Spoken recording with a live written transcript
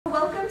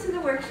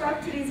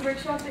workshop. Today's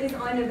workshop is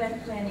on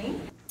event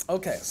planning.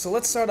 Okay, so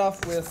let's start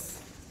off with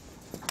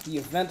the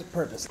event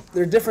purpose.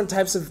 There are different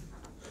types of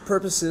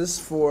purposes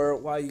for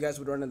why you guys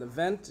would run an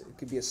event. It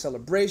could be a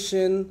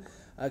celebration,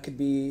 it could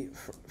be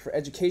for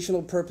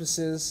educational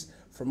purposes,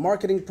 for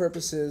marketing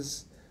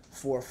purposes,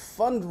 for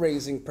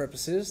fundraising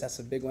purposes, that's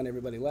a big one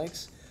everybody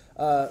likes,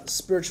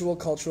 spiritual,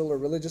 cultural, or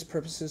religious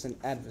purposes, and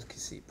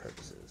advocacy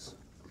purposes.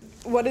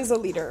 What is a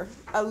leader?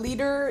 A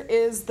leader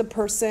is the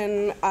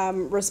person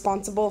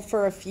responsible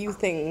for a few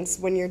things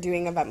when you're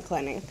doing event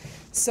planning.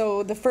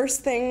 So the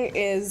first thing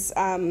is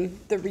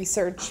the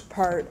research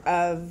part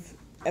of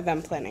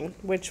event planning,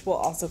 which we'll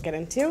also get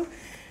into.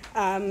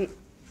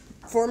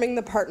 Forming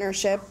the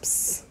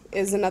partnerships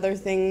is another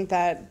thing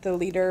that the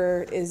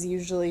leader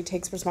usually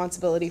takes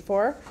responsibility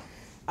for.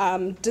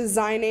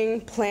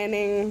 Designing,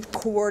 planning,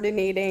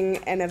 coordinating,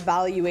 and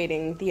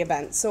evaluating the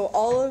event. So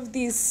all of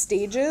these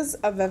stages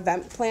of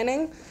event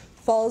planning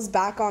falls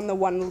back on the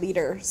one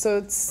leader. So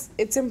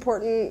it's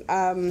important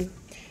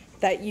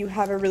that you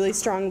have a really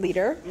strong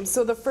leader.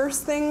 So the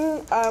first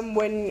thing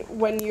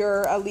when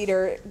you're a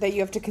leader that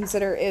you have to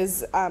consider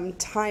is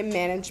time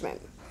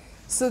management.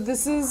 So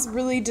this is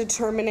really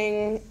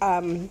determining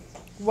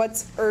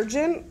what's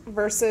urgent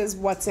versus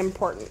what's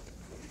important.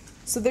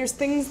 So there's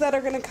things that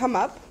are going to come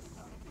up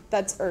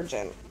that's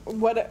urgent.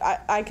 What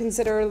I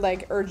consider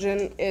like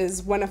urgent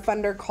is when a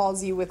funder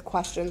calls you with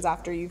questions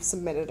after you've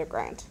submitted a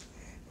grant.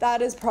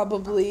 That is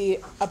probably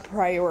a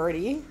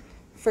priority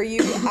for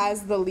you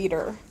as the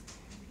leader.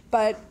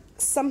 But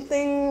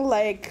something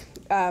like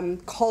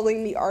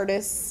calling the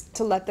artists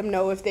to let them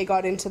know if they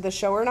got into the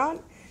show or not,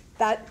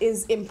 that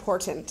is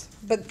important.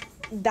 But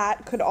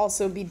that could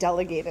also be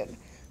delegated.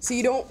 So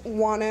you don't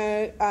want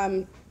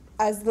to,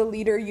 as the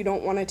leader, you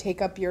don't want to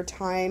take up your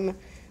time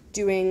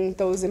doing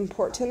those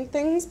important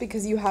things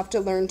because you have to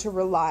learn to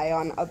rely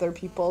on other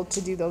people to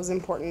do those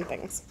important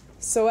things.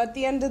 So at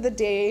the end of the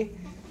day,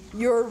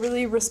 you're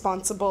really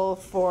responsible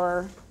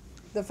for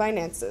the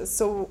finances.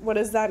 So what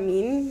does that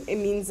mean? It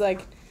means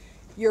like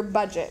your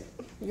budget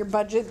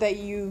that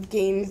you've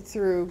gained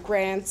through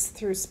grants,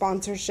 through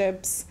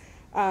sponsorships,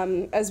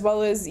 as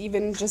well as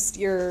even just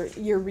your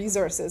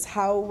resources.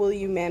 How will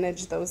you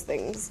manage those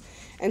things?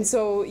 And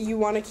so you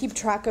want to keep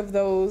track of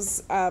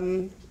those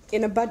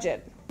in a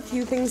budget. A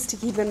few things to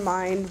keep in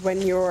mind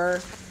when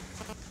you're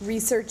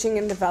researching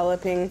and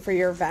developing for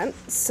your event.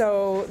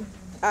 So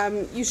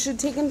you should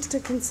take into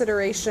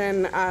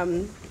consideration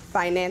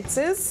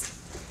finances,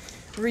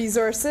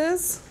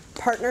 resources,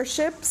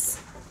 partnerships,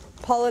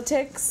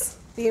 politics,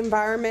 the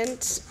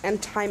environment,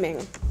 and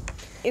timing.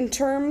 In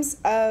terms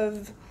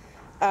of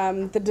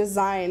the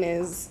design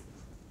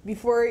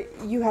before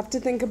you have to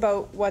think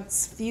about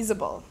what's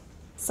feasible.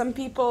 Some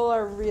people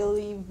are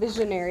really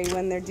visionary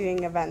when they're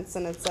doing events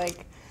and it's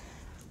like,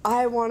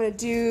 I want to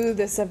do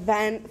this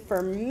event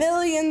for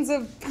millions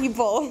of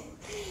people.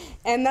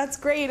 And that's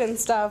great and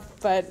stuff,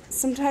 but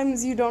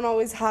sometimes you don't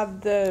always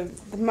have the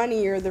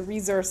money or the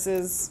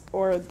resources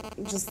or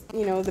just,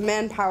 the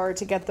manpower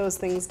to get those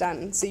things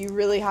done. So you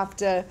really have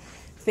to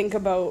think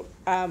about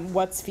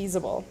what's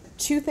feasible.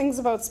 Two things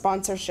about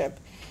sponsorship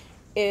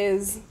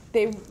is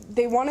they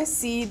want to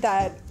see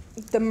that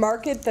the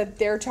market that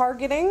they're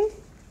targeting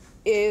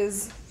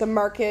is the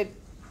market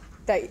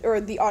or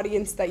the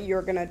audience that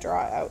you're going to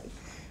draw out.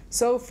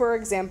 So for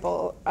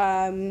example,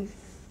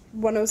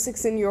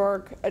 106 in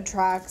York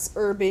attracts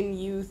urban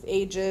youth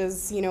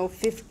ages,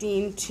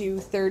 15 to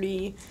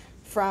 30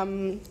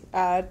 from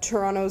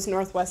Toronto's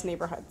northwest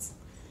neighborhoods.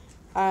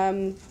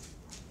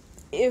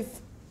 If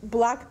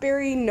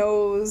Blackberry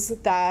knows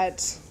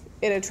that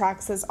it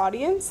attracts this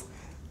audience,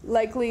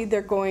 likely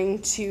they're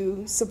going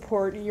to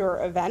support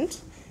your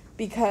event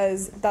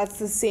because that's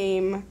the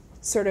same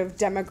sort of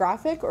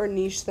demographic or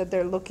niche that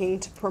they're looking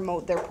to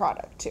promote their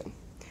product to.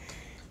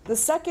 The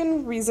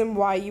second reason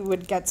why you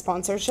would get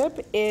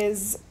sponsorship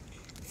is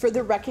for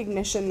the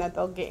recognition that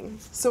they'll gain.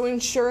 So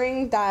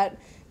ensuring that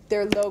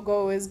their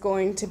logo is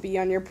going to be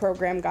on your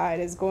program guide,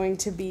 is going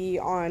to be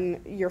on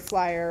your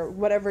flyer,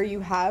 whatever you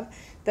have,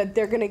 that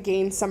they're going to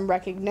gain some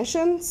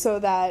recognition so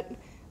that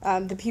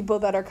the people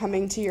that are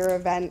coming to your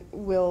event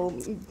will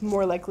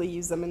more likely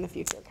use them in the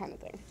future kind of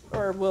thing.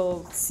 Or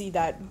will see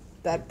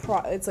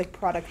it's like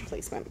product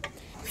placement.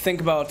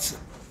 Think about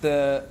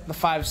the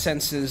five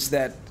senses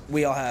that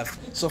we all have.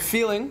 So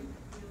feeling,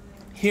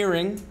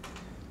 hearing,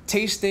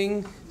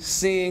 tasting,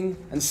 seeing,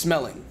 and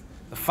smelling.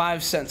 The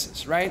five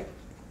senses, right?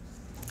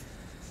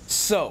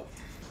 So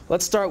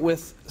let's start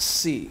with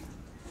C.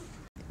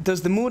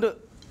 Does the mood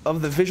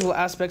of the visual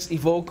aspects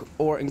evoke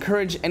or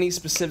encourage any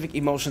specific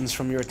emotions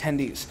from your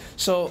attendees?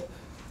 So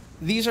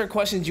these are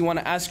questions you want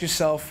to ask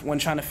yourself when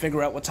trying to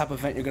figure out what type of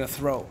event you're going to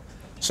throw.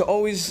 So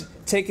always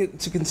take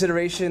into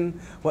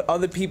consideration what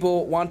other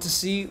people want to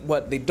see,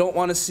 what they don't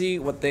want to see,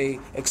 what they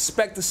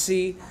expect to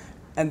see,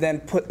 and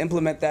then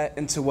implement that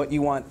into what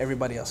you want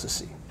everybody else to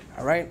see.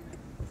 All right?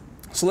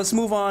 So let's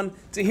move on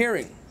to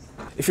hearing.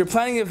 If you're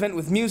planning an event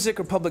with music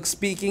or public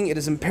speaking, it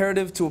is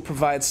imperative to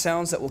provide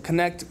sounds that will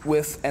connect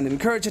with and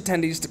encourage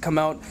attendees to come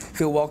out,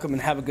 feel welcome,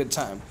 and have a good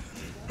time.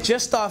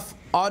 Just off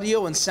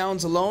audio and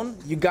sounds alone,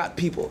 you got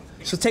people.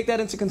 So take that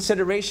into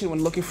consideration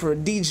when looking for a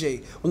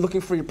DJ, when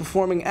looking for your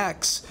performing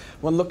acts,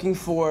 when looking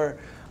for,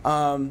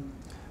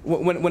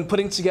 when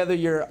putting together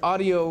your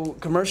audio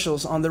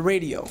commercials on the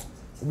radio.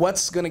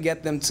 What's going to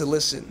get them to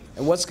listen,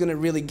 and what's going to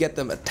really get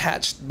them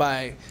attached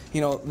by,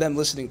 them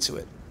listening to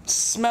it.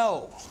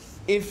 Smell.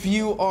 If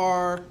you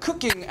are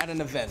cooking at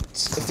an event,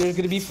 if there's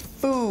going to be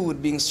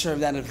food being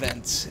served at an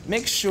event,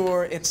 make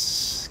sure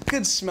it's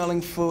good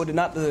smelling food and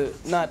not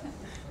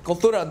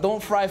Cultura,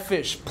 don't fry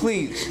fish,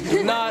 please.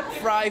 Do not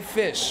fry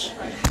fish.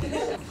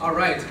 All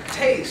right,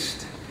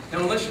 taste.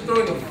 Now, unless you're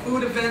throwing a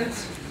food event,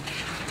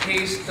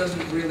 taste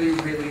doesn't really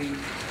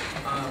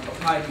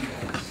apply to you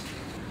guys.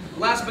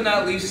 Last but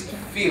not least,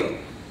 feel,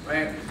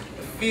 right?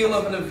 The feel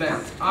of an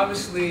event.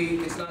 Obviously,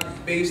 it's not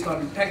based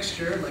on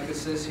texture, like it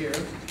says here,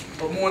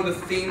 but more the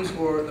themes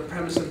or the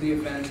premise of the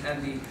event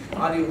and the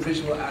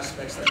audio-visual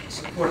aspects that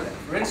support it.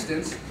 For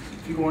instance,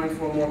 if you're going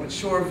for a more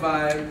mature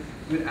vibe,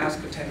 you would ask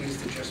attendees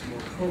to dress more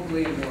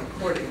appropriately and more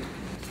according.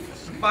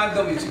 5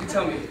 W's, you can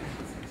tell me.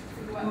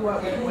 Who,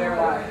 what, when, where,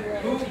 why.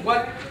 Who,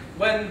 what,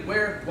 when,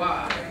 where,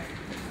 why.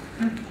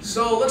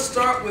 So let's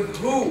start with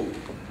who.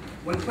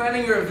 When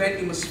planning your event,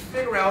 you must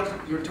figure out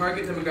your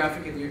target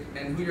demographic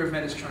and who your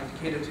event is trying to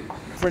cater to.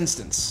 For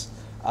instance,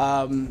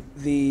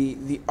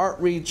 the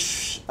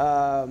ArtReach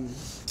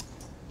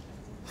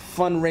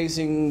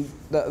fundraising,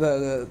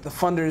 the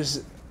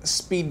funders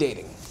speed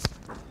dating.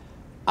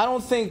 I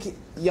don't think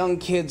young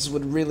kids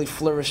would really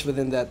flourish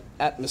within that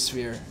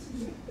atmosphere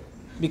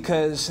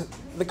because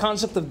the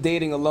concept of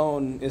dating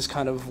alone is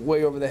kind of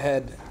way over the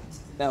head.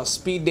 Now,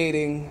 speed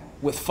dating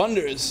with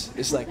funders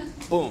is like,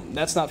 boom,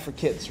 that's not for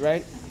kids,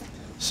 right?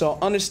 So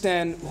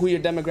understand who your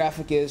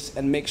demographic is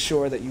and make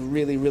sure that you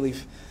really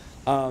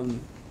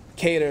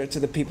cater to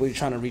the people you're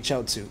trying to reach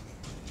out to.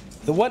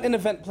 The what in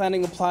event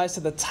planning applies to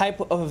the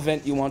type of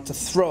event you want to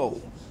throw.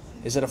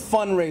 Is it a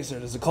fundraiser?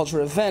 Is it a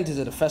cultural event? Is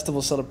it a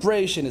festival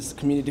celebration? Is it a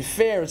community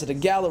fair? Is it a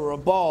gala or a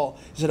ball?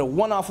 Is it a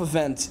one-off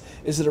event?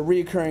 Is it a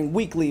recurring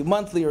weekly,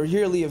 monthly, or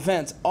yearly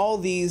event? All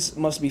these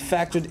must be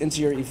factored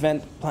into your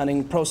event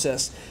planning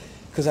process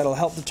because that'll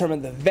help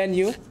determine the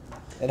venue,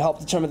 it'll help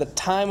determine the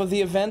time of the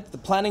event, the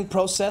planning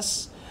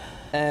process,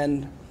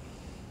 and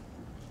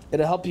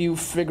it'll help you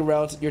figure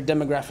out your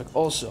demographic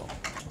also.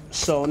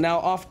 So now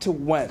off to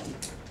when.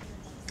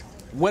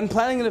 When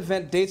planning an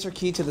event, dates are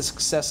key to the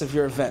success of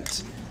your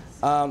event.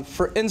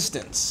 For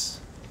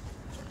instance,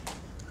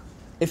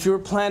 if you're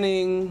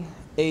planning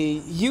a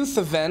youth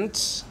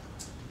event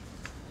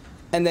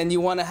and then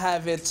you want to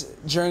have it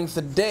during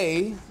the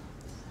day,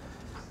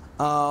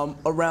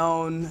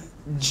 around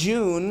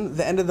June,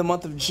 the end of the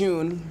month of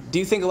June, do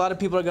you think a lot of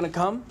people are going to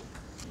come?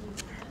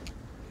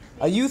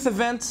 A youth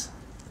event?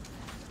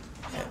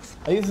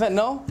 A youth event,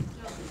 no?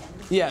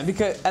 Yeah,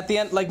 because at the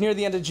end, like near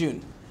the end of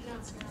June.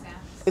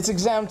 It's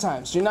exam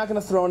time, so you're not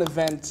going to throw an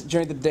event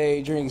during the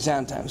day during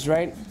exam times,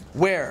 right?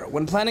 Where?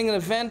 When planning an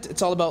event,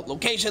 it's all about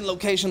location,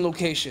 location,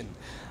 location.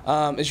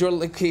 Is your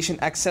location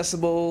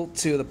accessible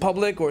to the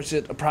public, or is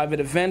it a private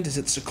event? Is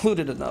it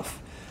secluded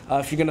enough?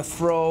 If you're going to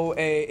throw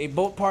a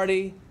boat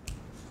party,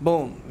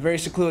 boom, very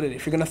secluded.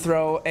 If you're going to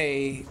throw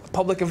a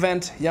public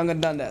event, Young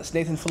and Dundas,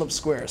 Nathan Phillips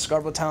Square,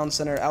 Scarborough Town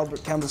Center,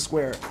 Albert Campbell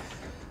Square,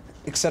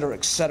 etc.,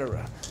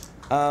 etc.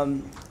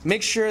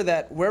 Make sure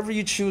that wherever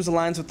you choose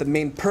aligns with the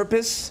main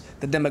purpose,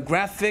 the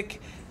demographic,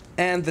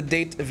 and the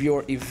date of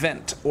your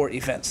event or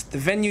events. The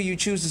venue you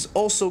choose is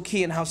also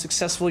key in how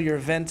successful your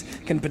event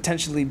can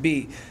potentially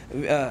be,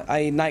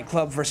 i.e.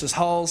 nightclub versus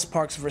halls,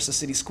 parks versus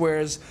city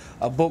squares,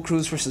 a boat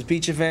cruise versus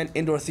beach event,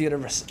 indoor theater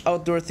versus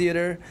outdoor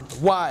theater.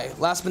 Why?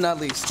 Last but not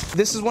least,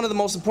 this is one of the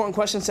most important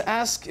questions to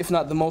ask, if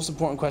not the most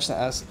important question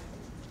to ask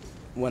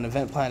when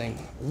event planning.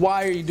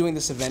 Why are you doing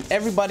this event?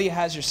 Everybody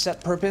has your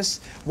set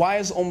purpose. Why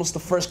is almost the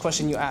first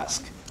question you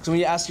ask. So when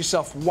you ask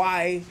yourself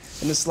why,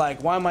 and it's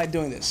like, why am I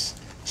doing this?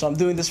 So I'm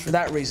doing this for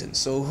that reason.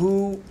 So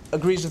who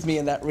agrees with me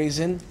in that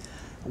reason?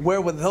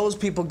 Where would those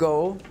people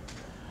go?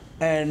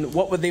 And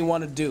what would they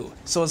want to do?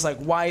 So it's like,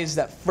 why is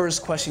that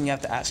first question you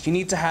have to ask? You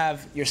need to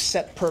have your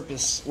set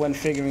purpose when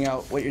figuring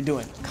out what you're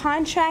doing.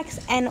 Contracts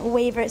and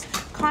waivers.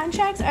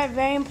 Contracts are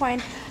very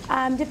important.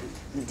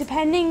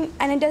 Depending,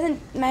 and it doesn't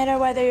matter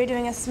whether you're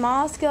doing a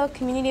small-scale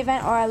community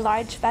event or a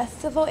large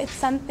festival, it's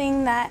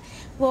something that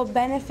will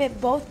benefit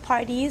both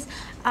parties.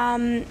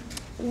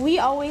 We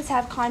always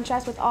have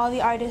contracts with all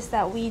the artists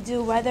that we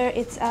do, whether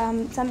it's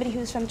somebody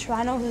who's from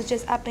Toronto who's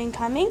just up and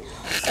coming,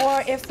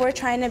 or if we're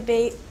trying to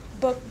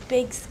book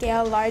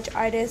big-scale, large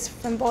artists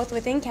from both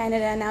within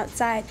Canada and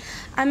outside.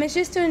 It's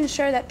just to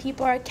ensure that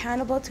people are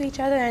accountable to each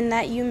other and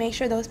that you make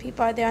sure those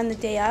people are there on the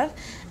day of,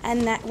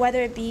 and that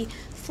whether it be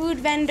food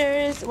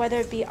vendors, whether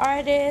it be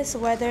artists,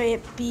 whether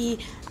it be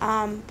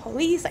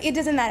police, it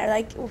doesn't matter.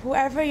 Like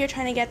whoever you're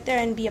trying to get there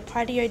and be a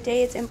part of your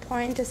day, it's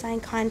important to sign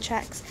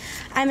contracts.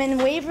 And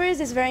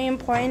waivers is very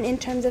important in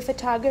terms of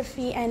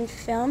photography and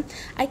film.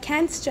 I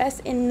can't stress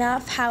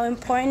enough how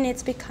important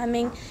it's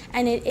becoming,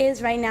 and it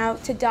is right now,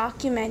 to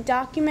document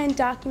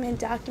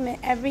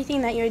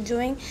everything that you're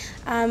doing.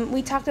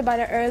 We talked about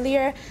it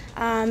earlier,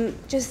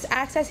 just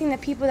accessing the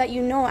people that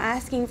you know,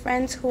 asking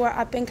friends who are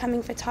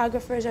up-and-coming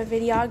photographers or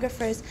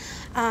videographers.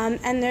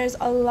 And there's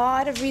a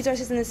lot of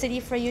resources in the city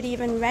for you to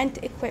even rent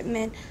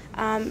equipment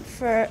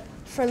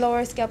for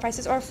lower scale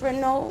prices or for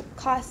no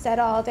cost at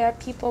all. There are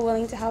people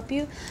willing to help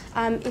you.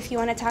 If you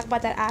want to talk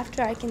about that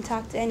after, I can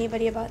talk to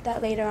anybody about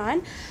that later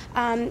on.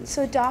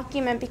 So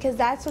document, because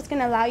that's what's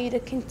going to allow you to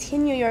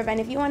continue your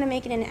event. If you want to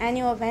make it an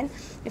annual event,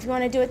 if you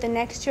want to do it the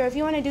next year, if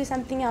you want to do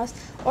something else,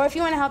 or if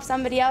you want to help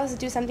somebody else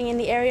do something in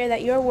the area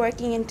that you're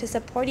working in to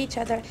support each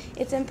other,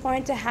 it's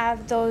important to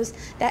have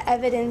that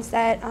evidence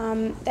that,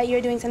 that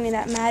you're doing something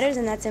that matters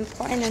and that's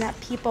important and that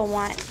people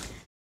want.